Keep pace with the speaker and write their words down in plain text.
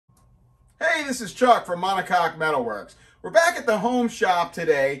Hey, this is Chuck from Monocoque Metalworks. We're back at the home shop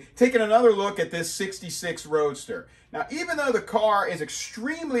today, taking another look at this 66 Roadster. Now, even though the car is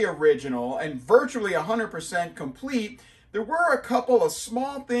extremely original and virtually 100% complete, there were a couple of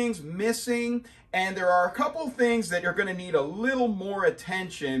small things missing, and there are a couple things that are going to need a little more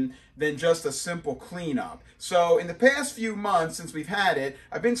attention than just a simple cleanup. So in the past few months since we've had it,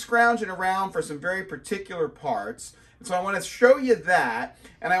 I've been scrounging around for some very particular parts. And so I want to show you that,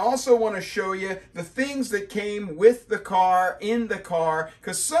 and I also want to show you the things that came with the car, in the car,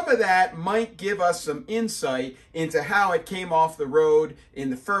 because some of that might give us some insight into how it came off the road in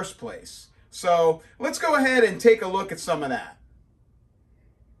the first place. So let's go ahead and take a look at some of that.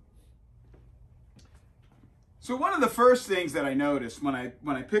 So one of the first things that I noticed when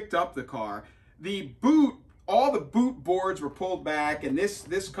I picked up the car, all the boot boards were pulled back, and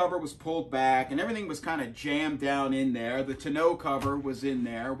this cover was pulled back, and everything was kind of jammed down in there. The tonneau cover was in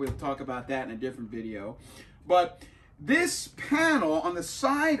there. We'll talk about that in a different video. But this panel on the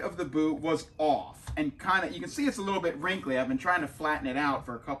side of the boot was off, and you can see it's a little bit wrinkly. I've been trying to flatten it out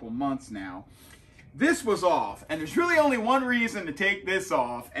for a couple months now. This was off, and there's really only one reason to take this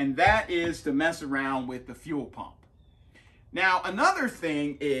off, and that is to mess around with the fuel pump. Now, another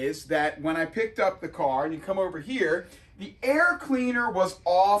thing is that when I picked up the car, and you come over here, the air cleaner was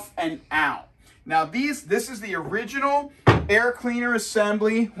off and out. Now, this is the original air cleaner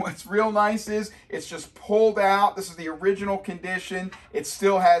assembly. What's real nice is it's just pulled out. This is the original condition. It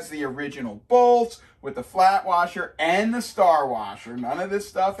still has the original bolts with the flat washer and the star washer. None of this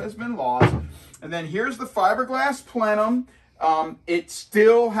stuff has been lost. And then here's the fiberglass plenum. It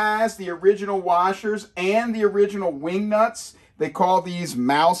still has the original washers and the original wing nuts. They call these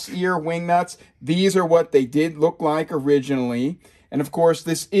mouse ear wing nuts. These are what they did look like originally. And of course,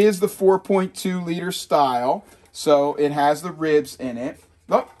 this is the 4.2 liter style, so it has the ribs in it.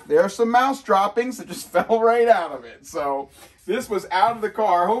 Look, there are some mouse droppings that just fell right out of it. So this was out of the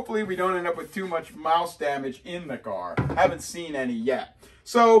car. Hopefully we don't end up with too much mouse damage in the car. Haven't seen any yet.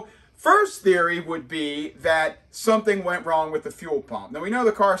 So first theory would be that something went wrong with the fuel pump. Now, we know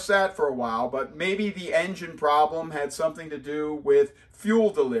the car sat for a while, but maybe the engine problem had something to do with fuel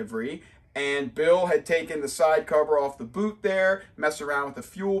delivery, and Bill had taken the side cover off the boot there, messed around with the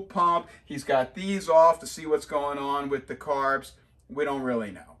fuel pump. He's got these off to see what's going on with the carbs. We don't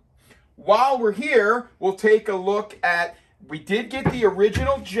really know. While we're here, we'll take a look at, we did get the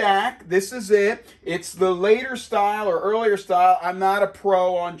original jack. This is it. It's the later style or earlier style. I'm not a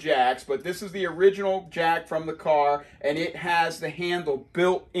pro on jacks, but this is the original jack from the car, and it has the handle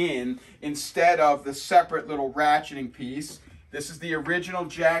built in instead of the separate little ratcheting piece. This is the original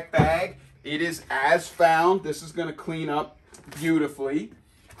jack bag. It is as found. This is going to clean up beautifully.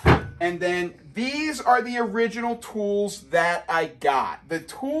 And then these are the original tools that I got. The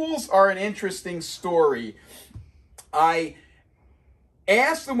tools are an interesting story. I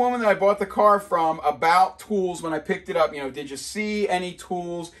asked the woman that I bought the car from about tools when I picked it up. You know, did you see any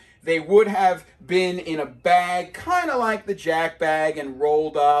tools? They would have been in a bag, kind of like the jack bag, and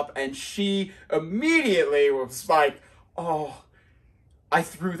rolled up. And she immediately was like, oh, I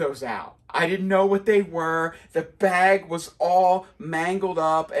threw those out. I didn't know what they were. The bag was all mangled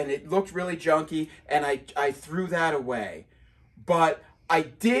up, and it looked really junky, and I threw that away. But I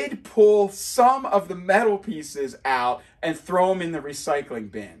did pull some of the metal pieces out and throw them in the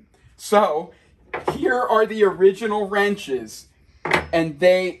recycling bin. So here are the original wrenches, and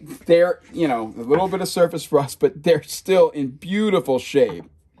they're, you know, a little bit of surface rust, but they're still in beautiful shape.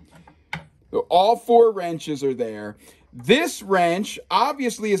 So all 4 wrenches are there. This wrench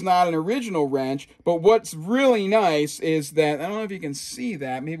obviously is not an original wrench, but what's really nice is that, I don't know if you can see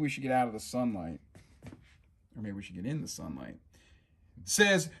that, maybe we should get out of the sunlight, or maybe we should get in the sunlight. It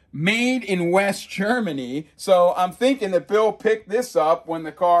says made in West Germany. So I'm thinking that Bill picked this up when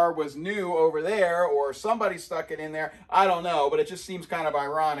the car was new over there, or somebody stuck it in there. I don't know, but it just seems kind of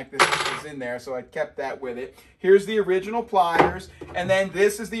ironic that this was in there, so I kept that with it. Here's the original pliers, and then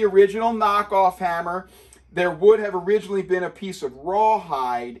this is the original knockoff hammer. There would have originally been a piece of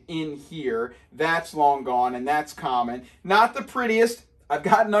rawhide in here. That's long gone, and that's common. Not the prettiest. I've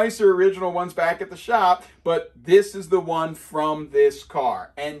got nicer original ones back at the shop, but this is the one from this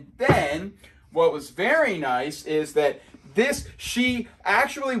car. And then what was very nice is that she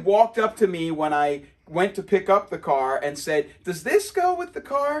actually walked up to me when I went to pick up the car and said, does this go with the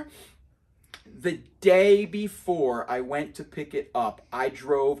car? The day before I went to pick it up, I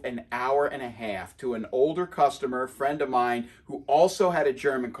drove an hour and a half to an older customer, friend of mine, who also had a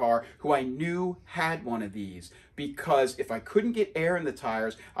German car, who I knew had one of these. Because if I couldn't get air in the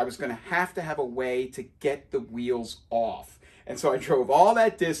tires, I was going to have a way to get the wheels off. And so I drove all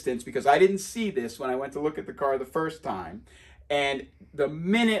that distance because I didn't see this when I went to look at the car the first time. And the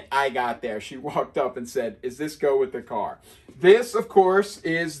minute I got there, she walked up and said, "Is this go with the car?" This, of course,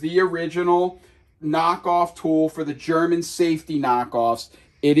 is the original knockoff tool for the German safety knockoffs.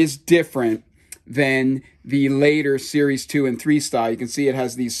 It is different than the later Series 2 and 3 style. You can see it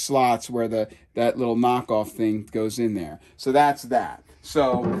has these slots where that little knockoff thing goes in there. So that's that.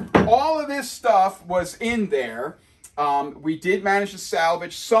 So all of this stuff was in there. We did manage to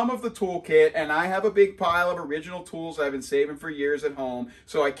salvage some of the toolkit, and I have a big pile of original tools I've been saving for years at home,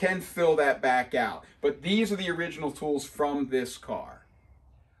 so I can fill that back out. But these are the original tools from this car.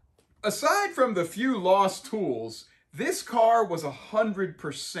 Aside from the few lost tools, this car was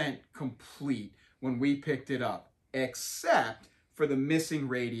 100% complete when we picked it up, except for the missing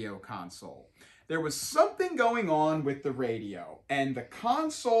radio console. There was something going on with the radio, and the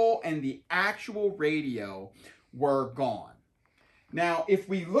console and the actual radio were gone. Now, if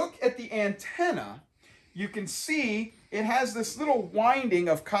we look at the antenna, you can see it has this little winding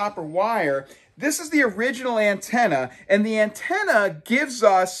of copper wire. This is the original antenna, and the antenna gives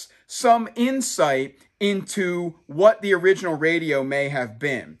us some insight into what the original radio may have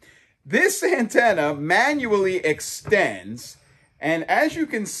been. This antenna manually extends, and as you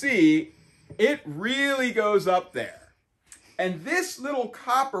can see, it really goes up there. And this little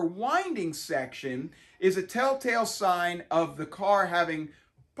copper winding section is a telltale sign of the car having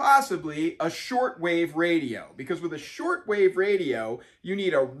possibly a shortwave radio, because with a shortwave radio, you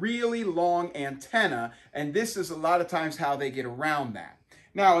need a really long antenna, and this is a lot of times how they get around that.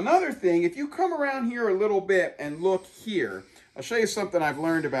 Now, another thing, if you come around here a little bit and look here, I'll show you something I've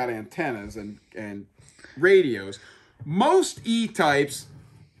learned about antennas and radios. Most E-types,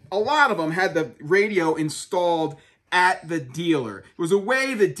 a lot of them had the radio installed at the dealer. It was a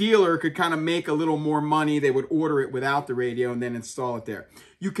way the dealer could kind of make a little more money. They would order it without the radio and then install it there.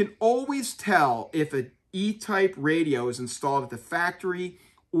 You can always tell if an E-type radio is installed at the factory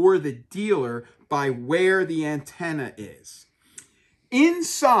or the dealer by where the antenna is.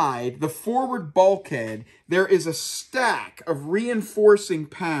 Inside the forward bulkhead, there is a stack of reinforcing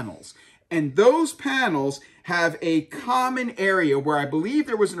panels, and those panels have a common area where I believe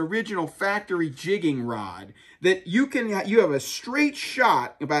there was an original factory jigging rod that you have a straight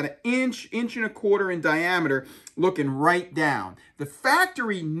shot about an inch and a quarter in diameter looking right down. The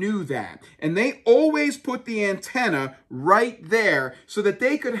factory knew that, and they always put the antenna right there so that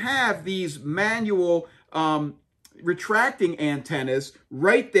they could have these manual retracting antennas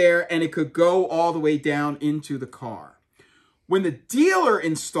right there, and it could go all the way down into the car. When the dealer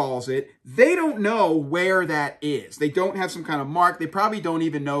installs it, they don't know where that is. They don't have some kind of mark. They probably don't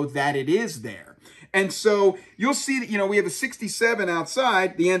even know that it is there. And so you'll see that, we have a 67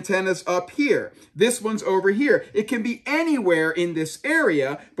 outside. The antenna's up here. This one's over here. It can be anywhere in this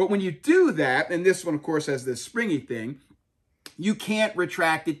area, but when you do that, and this one, of course, has this springy thing, you can't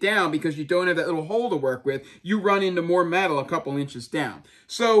retract it down because you don't have that little hole to work with. You run into more metal a couple inches down.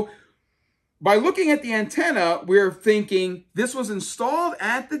 So by looking at the antenna, we're thinking this was installed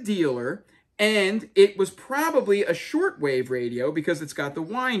at the dealer, and it was probably a shortwave radio because it's got the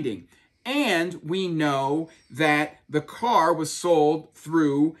winding. And we know that the car was sold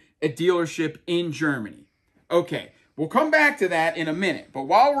through a dealership in Germany. Okay, we'll come back to that in a minute. But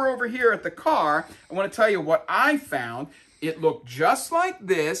while we're over here at the car, I want to tell you what I found. It looked just like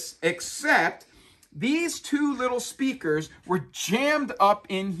this, except these two little speakers were jammed up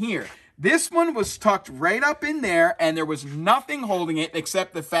in here. This one was tucked right up in there, and there was nothing holding it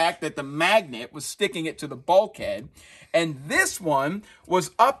except the fact that the magnet was sticking it to the bulkhead. And this one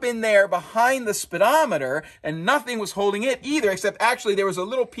was up in there behind the speedometer, and nothing was holding it either, except actually there was a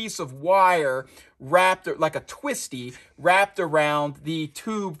little piece of wire wrapped, like a twisty, wrapped around the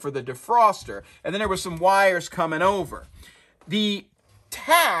tube for the defroster. And then there were some wires coming over. The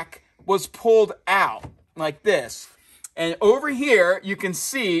tack was pulled out like this. And over here, you can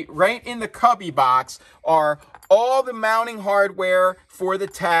see right in the cubby box are all the mounting hardware for the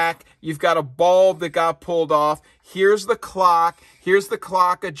tack. You've got a bulb that got pulled off. Here's the clock. Here's the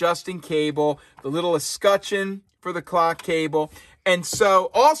clock adjusting cable, the little escutcheon for the clock cable. And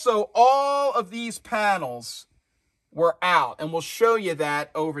so also all of these panels were out, and we'll show you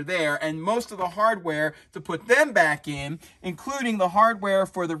that over there. And most of the hardware to put them back in, including the hardware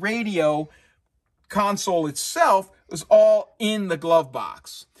for the radio console itself, was all in the glove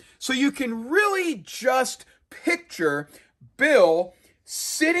box. So you can really just picture Bill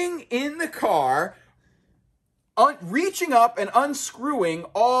sitting in the car reaching up and unscrewing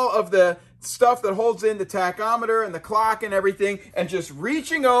all of the stuff that holds in the tachometer and the clock and everything, and just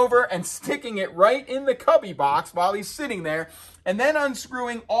reaching over and sticking it right in the cubby box while he's sitting there, and then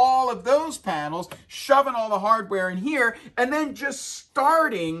unscrewing all of those panels, shoving all the hardware in here, and then just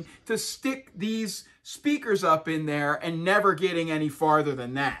starting to stick these speakers up in there and never getting any farther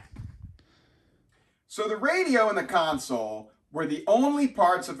than that. So the radio and the console were the only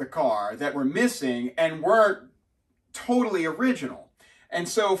parts of the car that were missing and weren't totally original. And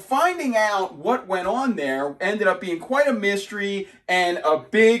so finding out what went on there ended up being quite a mystery and a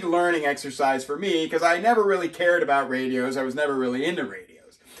big learning exercise for me, because I never really cared about radios. I was never really into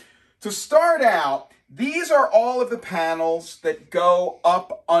radios. To start out, these are all of the panels that go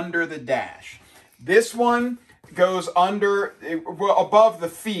up under the dash. This one goes under, above the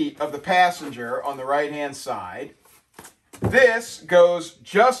feet of the passenger on the right-hand side. This goes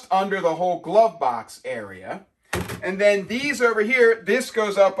just under the whole glove box area. And then these over here, this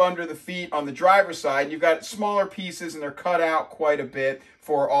goes up under the feet on the driver's side. You've got smaller pieces, and they're cut out quite a bit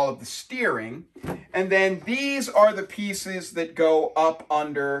for all of the steering. And then these are the pieces that go up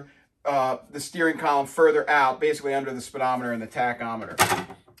under the steering column further out, basically under the speedometer and the tachometer.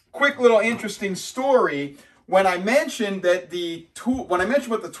 Quick little interesting story. When I mentioned that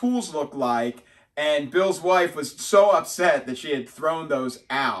what the tools look like, and Bill's wife was so upset that she had thrown those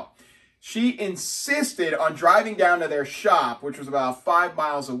out, she insisted on driving down to their shop, which was about 5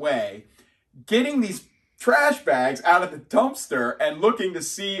 miles away, getting these trash bags out of the dumpster and looking to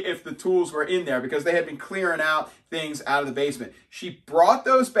see if the tools were in there, because they had been clearing out things out of the basement. She brought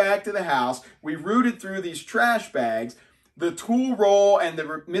those back to the house. We rooted through these trash bags. The tool roll and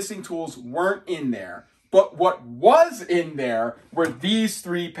the missing tools weren't in there. But what was in there were these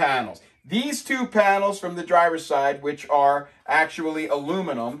 3 panels. These 2 panels from the driver's side, which are actually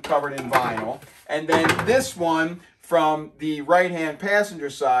aluminum covered in vinyl, and then this one from the right-hand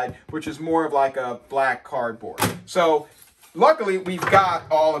passenger side, which is more of like a black cardboard. So luckily, we've got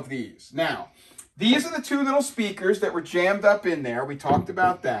all of these. Now, these are the 2 little speakers that were jammed up in there. We talked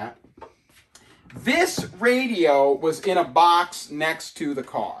about that. This radio was in a box next to the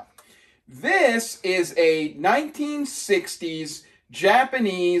car. This is a 1960s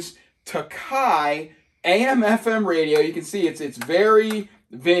Japanese Tokai AM/FM radio. You can see it's very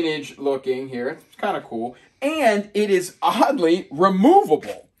vintage looking here. It's kind of cool. And it is oddly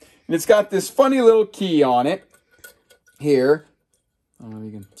removable. And it's got this funny little key on it here. I don't know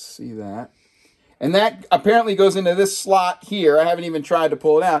if you can see that. And that apparently goes into this slot here. I haven't even tried to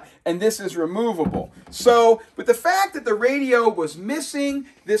pull it out. And this is removable. So with the fact that the radio was missing,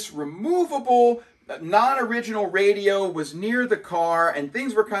 this removable non-original radio was near the car, and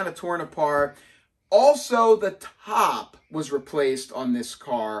things were kind of torn apart. Also, the top was replaced on this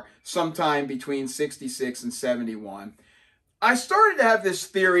car sometime between 66 and 71. I started to have this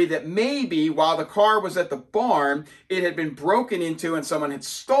theory that maybe while the car was at the barn, it had been broken into and someone had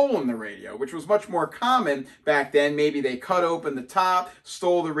stolen the radio, which was much more common back then. Maybe they cut open the top,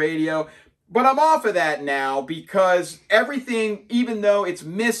 stole the radio. But I'm off of that now, because everything, even though it's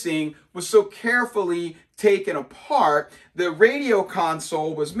missing, was so carefully taken apart. The radio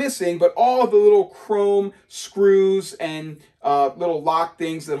console was missing, but all of the little chrome screws and little lock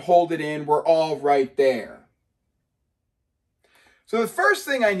things that hold it in were all right there. So the first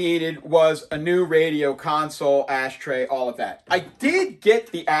thing I needed was a new radio console, ashtray, all of that. I did get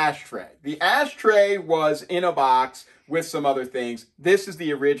the ashtray. The ashtray was in a box with some other things. This is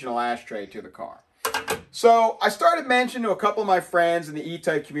the original ashtray to the car. So I started mentioning to a couple of my friends in the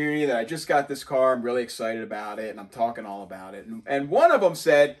E-Type community that I just got this car. I'm really excited about it, and I'm talking all about it. And one of them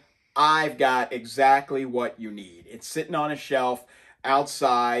said, I've got exactly what you need. It's sitting on a shelf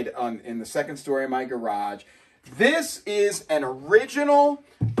outside in the second story of my garage. This is an original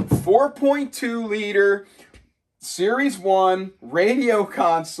 4.2 liter Series 1 radio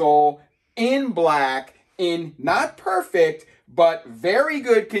console in black, in not perfect, but very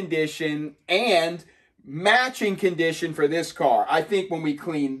good condition and matching condition for this car. I think when we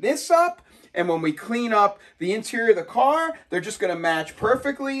clean this up and when we clean up the interior of the car, they're just going to match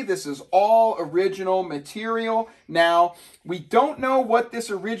perfectly. This is all original material. Now, we don't know what this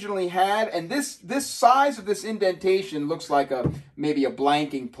originally had, and this size of this indentation looks like maybe a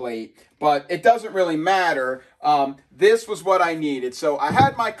blanking plate, but it doesn't really matter. This was what I needed. So I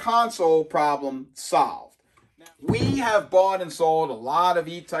had my console problem solved. We have bought and sold a lot of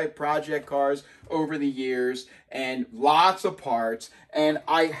E-Type project cars over the years and lots of parts. And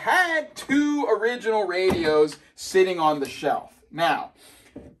I had 2 original radios sitting on the shelf. Now,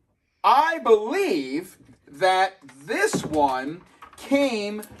 I believe that this one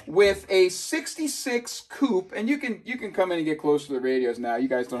came with a 66 coupe, and you can come in and get close to the radios now. You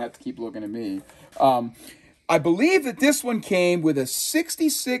guys don't have to keep looking at me. I believe that this one came with a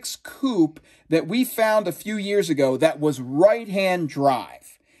 66 coupe that we found a few years ago that was right-hand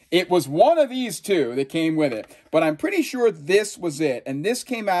drive. It was one of these two that came with it, but I'm pretty sure this was it. And this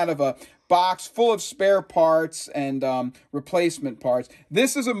came out of a box full of spare parts and replacement parts.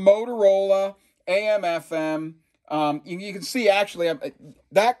 This is a Motorola AM/FM. You can see, actually,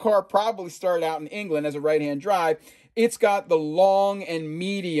 that car probably started out in England as a right-hand drive. It's got the long and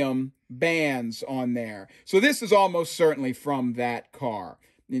medium bands on there. So this is almost certainly from that car.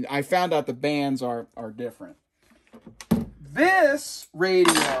 I found out the bands are different. This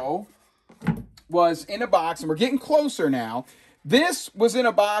radio was in a box, and we're getting closer now. This was in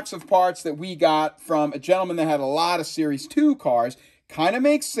a box of parts that we got from a gentleman that had a lot of Series 2 cars. Kind of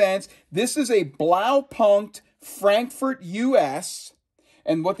makes sense. This is a Blaupunkt Frankfurt US.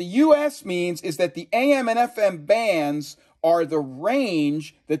 And what the US means is that the AM and FM bands are the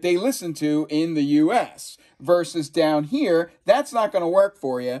range that they listen to in the US. Versus down here, that's not going to work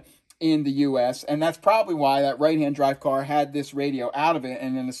for you in the US, and that's probably why that right-hand drive car had this radio out of it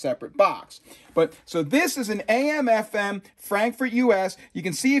and in a separate box. But so this is an AM/FM Frankfurt US. You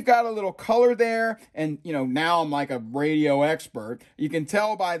can see you've got a little color there, and you know, now I'm like a radio expert. You can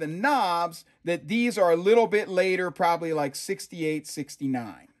tell by the knobs that these are a little bit later, probably like 68,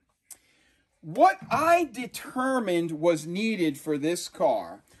 69. What I determined was needed for this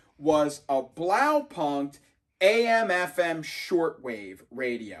car was a Blaupunkt AM/FM shortwave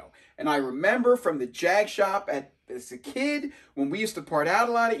radio. And I remember from the Jag shop as a kid, when we used to part out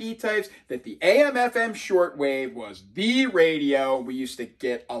a lot of E-types, that the AM/FM shortwave was the radio. We used to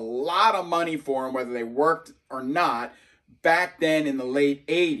get a lot of money for them, whether they worked or not, back then in the late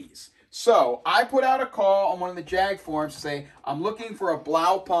 80s. So I put out a call on one of the Jag forums to say, I'm looking for a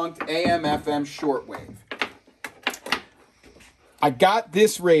Blaupunkt AM/FM shortwave. I got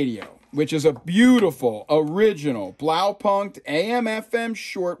this radio, which is a beautiful, original Blaupunkt AM/FM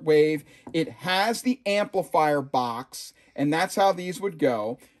shortwave. It has the amplifier box, and that's how these would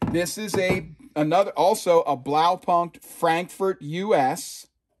go. This is also a Blaupunkt Frankfurt US.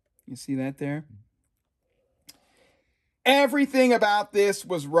 You see that there? Everything about this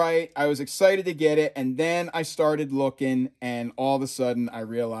was right. I was excited to get it, and then I started looking, and all of a sudden I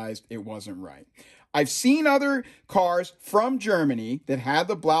realized it wasn't right. I've seen other cars from Germany that had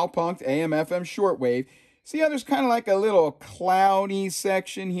the Blaupunkt AM/FM shortwave. See how there's kind of like a little cloudy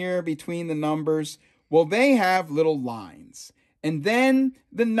section here between the numbers? Well, they have little lines. And then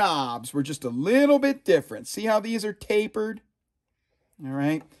the knobs were just a little bit different. See how these are tapered? All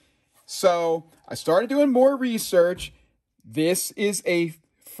right. So I started doing more research. This is a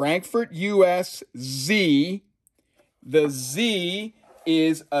Frankfurt US Z. The Z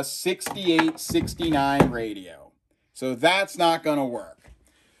is a 68-69 radio. So that's not going to work.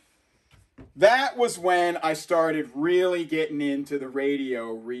 That was when I started really getting into the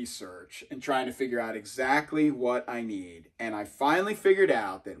radio research and trying to figure out exactly what I need. And I finally figured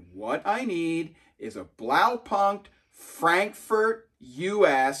out that what I need is a Blaupunkt Frankfurt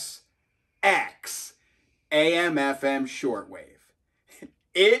US X AM/FM shortwave.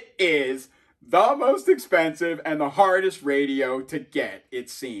 It is the most expensive and the hardest radio to get, it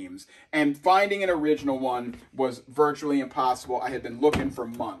seems. And finding an original one was virtually impossible. I had been looking for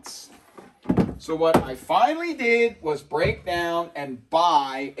months. So what I finally did was break down and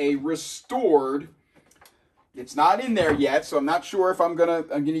buy a restored. It's not in there yet, so I'm not sure if I'm gonna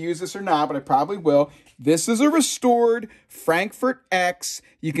use this or not, but I probably will. This is a restored Frankfurt X.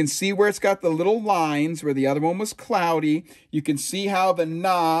 You can see where it's got the little lines where the other one was cloudy. You can see how the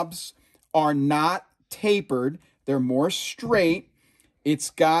knobs are not tapered. They're more straight. It's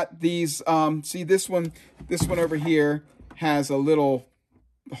got these, see this one over here has a little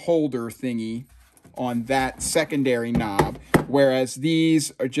holder thingy on that secondary knob, whereas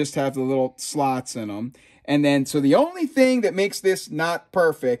these just have the little slots in them. And then, so the only thing that makes this not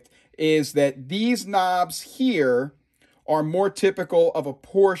perfect is that these knobs here are more typical of a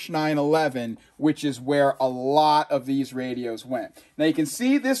Porsche 911, which is where a lot of these radios went. Now you can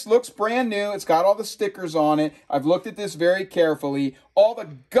see this looks brand new. It's got all the stickers on it. I've looked at this very carefully. All the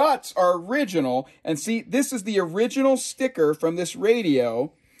guts are original. And see, this is the original sticker from this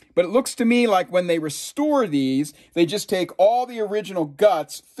radio. But it looks to me like when they restore these, they just take all the original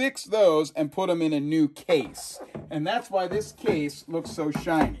guts, fix those, and put them in a new case. And that's why this case looks so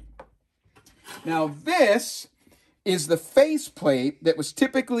shiny. Now this is the faceplate that was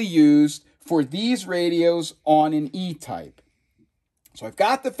typically used for these radios on an E-type. So I've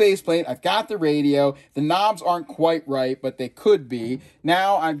got the faceplate, I've got the radio. The knobs aren't quite right, but they could be.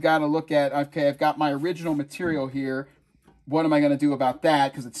 Now I've got to look at, okay, I've got my original material here. What am I going to do about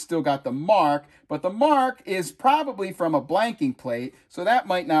that? Because it's still got the mark, but the mark is probably from a blanking plate, so that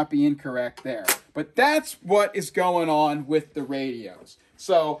might not be incorrect there. But that's what is going on with the radios.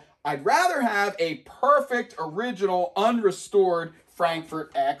 So I'd rather have a perfect, original, unrestored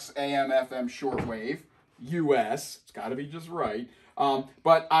Frankfurt X AM/FM shortwave, US. It's got to be just right.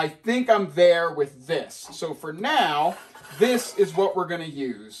 But I think I'm there with this. So for now, this is what we're going to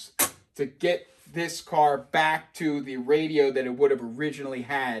use to get this car back to the radio that it would have originally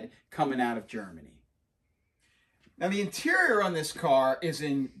had coming out of Germany. Now the interior on this car is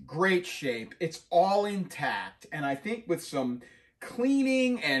in great shape. It's all intact, and I think with some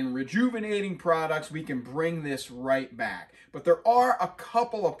cleaning and rejuvenating products we can bring this right back. But there are a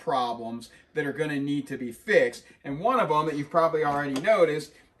couple of problems that are going to need to be fixed, and one of them that you've probably already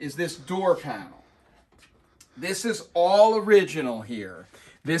noticed is this door panel. This is all original here.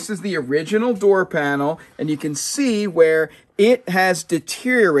 This is the original door panel, and you can see where it has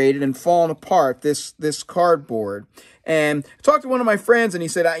deteriorated and fallen apart, this cardboard. And I talked to one of my friends, and he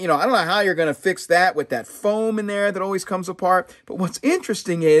said, you know, I don't know how you're going to fix that with that foam in there that always comes apart. But what's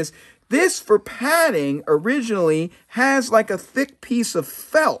interesting is this, for padding, originally has like a thick piece of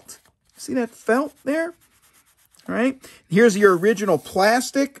felt. See that felt there? All right. Here's your original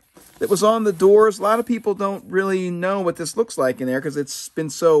plastic that was on the doors. A lot of people don't really know what this looks like in there because it's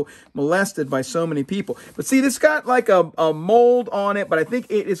been so molested by so many people. But see, this got like a mold on it, but I think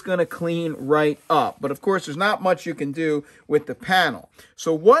it is going to clean right up. But of course, there's not much you can do with the panel.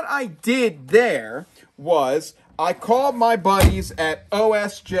 So what I did there was I called my buddies at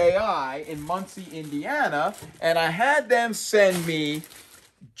OSJI in Muncie, Indiana, and I had them send me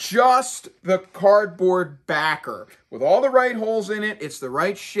just the cardboard backer with all the right holes in it. It's the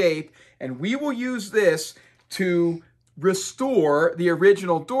right shape, and we will use this to restore the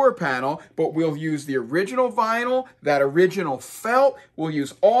original door panel, but we'll use the original vinyl, that original felt. We'll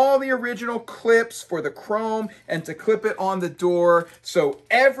use all the original clips for the chrome and to clip it on the door. So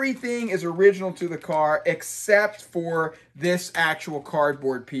everything is original to the car except for this actual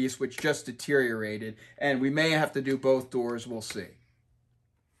cardboard piece, which just deteriorated, and we may have to do both doors. We'll see.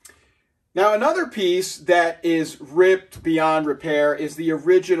 Now, another piece that is ripped beyond repair is the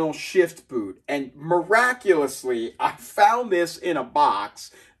original shift boot. And miraculously, I found this in a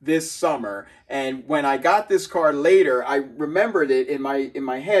box this summer. And when I got this car later, I remembered it in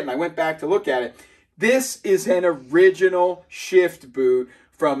my head, and I went back to look at it. This is an original shift boot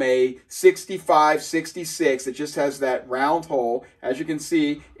from a 65, 66. It just has that round hole. As you can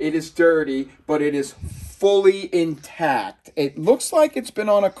see, it is dirty, but it is fully intact. It looks like it's been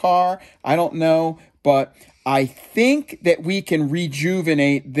on a car. I don't know, but I think that we can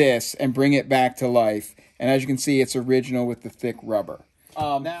rejuvenate this and bring it back to life. And as you can see, it's original with the thick rubber.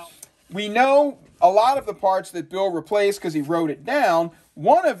 Now, we know a lot of the parts that Bill replaced because he wrote it down.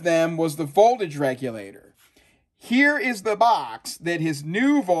 One of them was the voltage regulator. Here is the box that his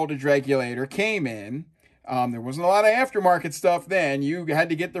new voltage regulator came in. There wasn't a lot of aftermarket stuff then. You had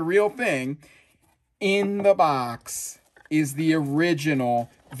to get the real thing. In the box is the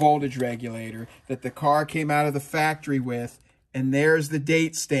original voltage regulator that the car came out of the factory with. And there's the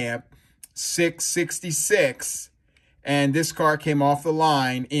date stamp, 666. And this car came off the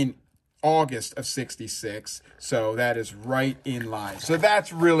line in August of 66. So that is right in line. So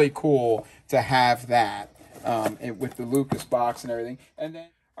that's really cool to have that with the Lucas box and everything. And then,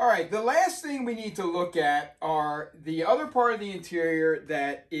 all right, the last thing we need to look at are the other part of the interior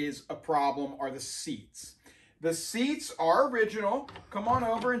that is a problem are the seats. The seats are original. Come on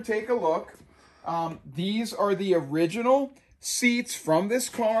over and take a look. These are the original seats from this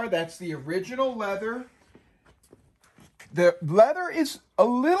car. That's the original leather. The leather is a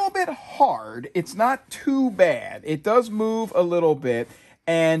little bit hard. It's not too bad. It does move a little bit.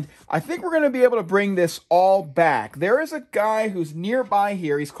 And I think we're going to be able to bring this all back. There is a guy who's nearby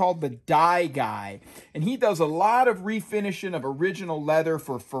here. He's called the Dye Guy. And he does a lot of refinishing of original leather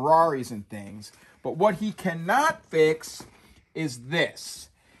for Ferraris and things. But what he cannot fix is this.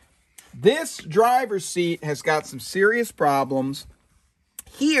 This driver's seat has got some serious problems.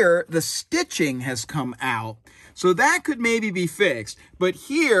 Here, the stitching has come out. So that could maybe be fixed. But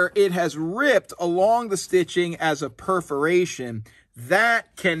here, it has ripped along the stitching as a perforation.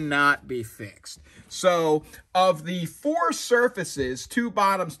 That cannot be fixed. So of the 4 surfaces, 2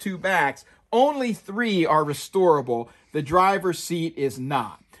 bottoms, 2 backs, only 3 are restorable. The driver's seat is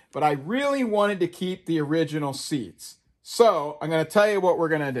not. But I really wanted to keep the original seats. So I'm going to tell you what we're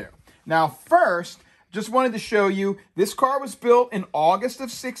going to do. Now first, just wanted to show you, this car was built in August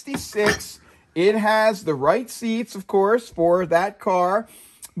of '66. It has the right seats, of course, for that car,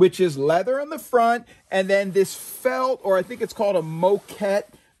 which is leather in the front, and then this felt, or I think it's called a moquette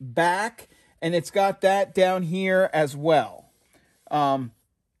back, and it's got that down here as well.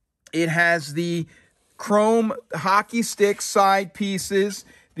 It has the chrome hockey stick side pieces.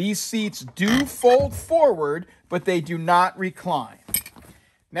 These seats do fold forward, but they do not recline.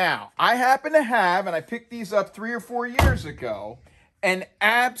 Now, I happen to have, and I picked these up 3 or 4 years ago, an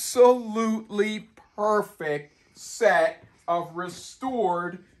absolutely perfect set of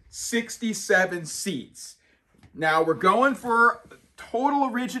restored 67 seats. Now, we're going for total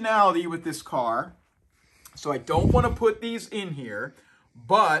originality with this car, so I don't want to put these in here,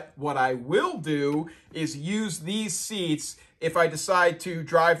 but what I will do is use these seats. If I decide to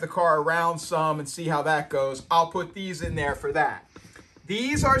drive the car around some and see how that goes, I'll put these in there for that.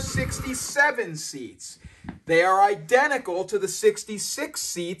 These are 67 seats. They are identical to the 66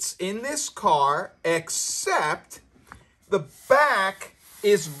 seats in this car, except the back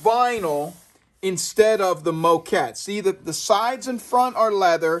is vinyl instead of the moquette. See, the sides and front are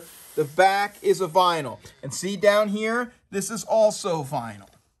leather. The back is a vinyl. And see down here, this is also vinyl.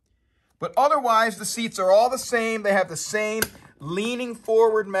 But otherwise, the seats are all the same. They have the same leaning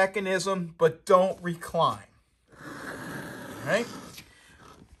forward mechanism, but don't recline. All right?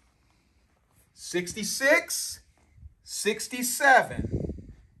 66, 67,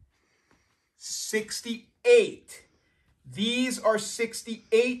 68. These are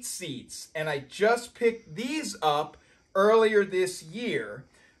 68 seats, and I just picked these up earlier this year.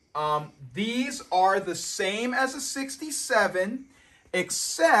 These are the same as a 67,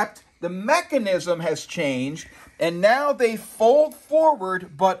 except the mechanism has changed, and now they fold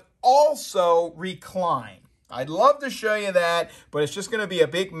forward, but also recline. I'd love to show you that, but it's just going to be a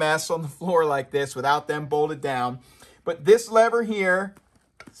big mess on the floor like this without them bolted down. But this lever here,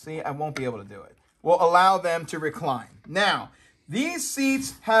 see, I won't be able to do it, will allow them to recline. Now, these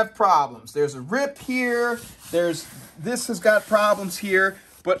seats have problems. There's a rip here. This has got problems here.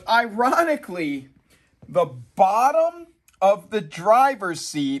 But ironically, the bottom of the driver's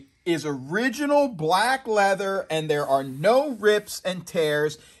seat is original black leather, and there are no rips and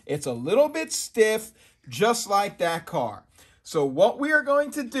tears. It's a little bit stiff, just like that car. So what we are going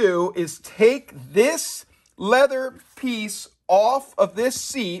to do is take this leather piece off of this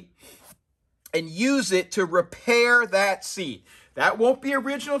seat and use it to repair that seat. That won't be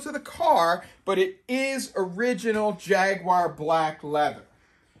original to the car, but it is original Jaguar black leather.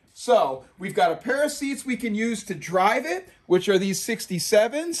 So we've got a pair of seats we can use to drive it, which are these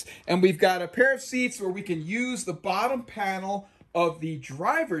 67s, and we've got a pair of seats where we can use the bottom panel of the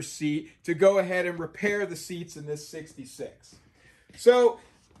driver's seat to go ahead and repair the seats in this 66. So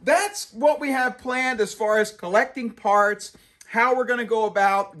that's what we have planned as far as collecting parts, how we're going to go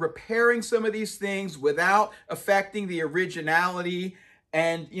about repairing some of these things without affecting the originality.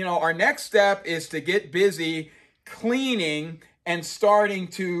 And, you know, our next step is to get busy cleaning and starting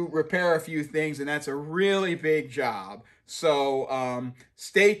to repair a few things, and that's a really big job. So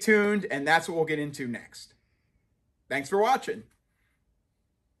stay tuned, and that's what we'll get into next. Thanks for watching.